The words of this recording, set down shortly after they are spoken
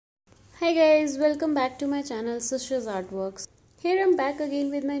Hi guys, welcome back to my channel Sisters Artworks. Here I'm back again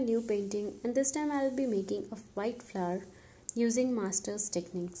with my new painting, and this time I'll be making a white flower using master's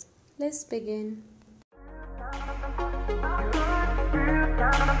techniques. Let's begin.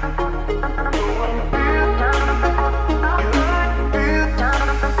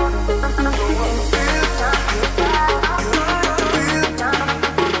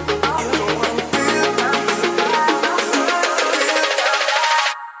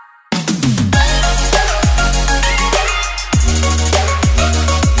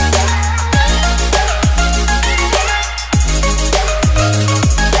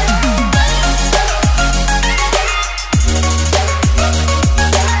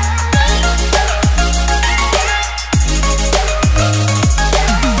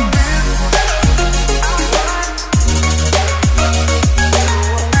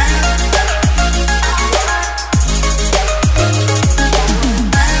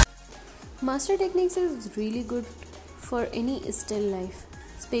 Master techniques is really good for any still life,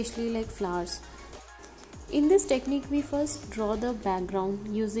 especially like flowers. In this technique, we first draw the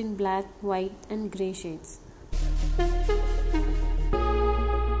background using black, white and grey shades.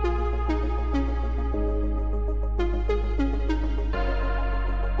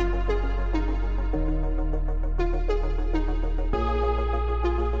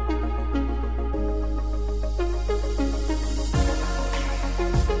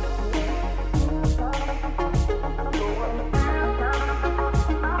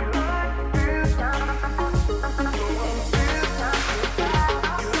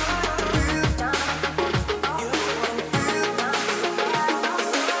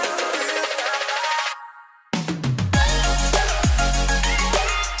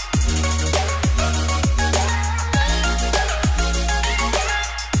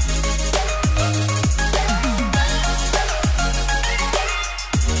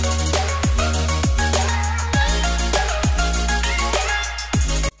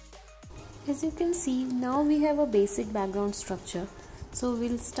 As you can see, now we have a basic background structure, so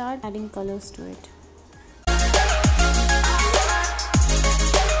we'll start adding colors to it.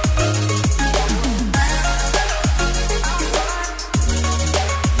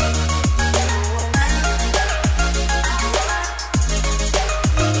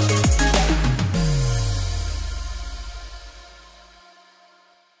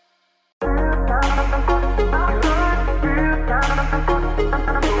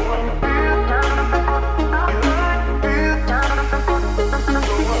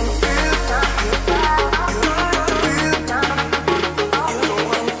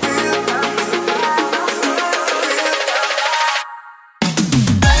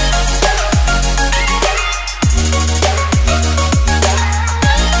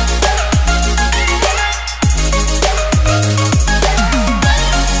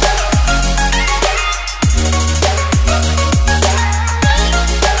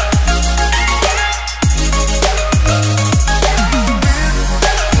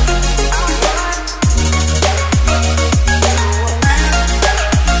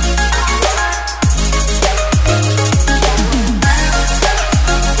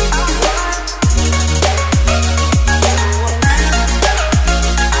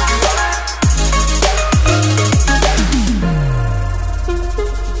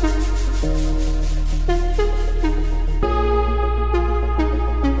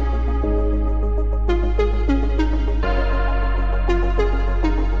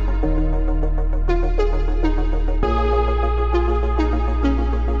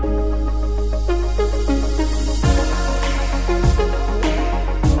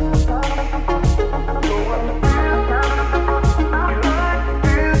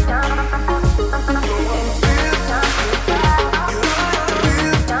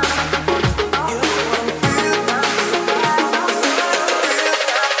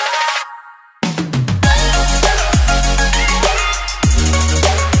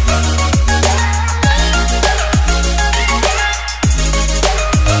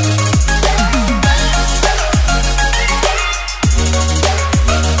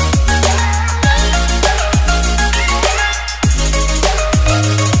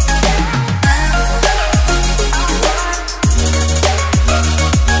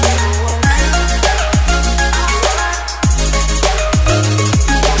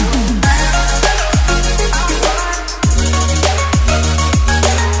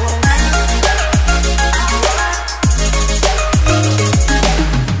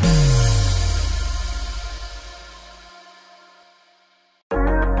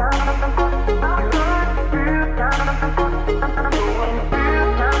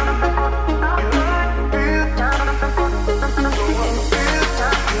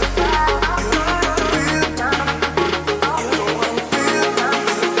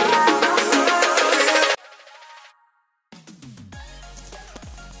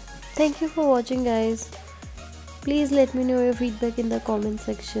 Thank you for watching, guys. Please let me know your feedback in the comment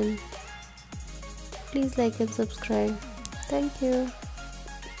section. Please like and subscribe. Thank you.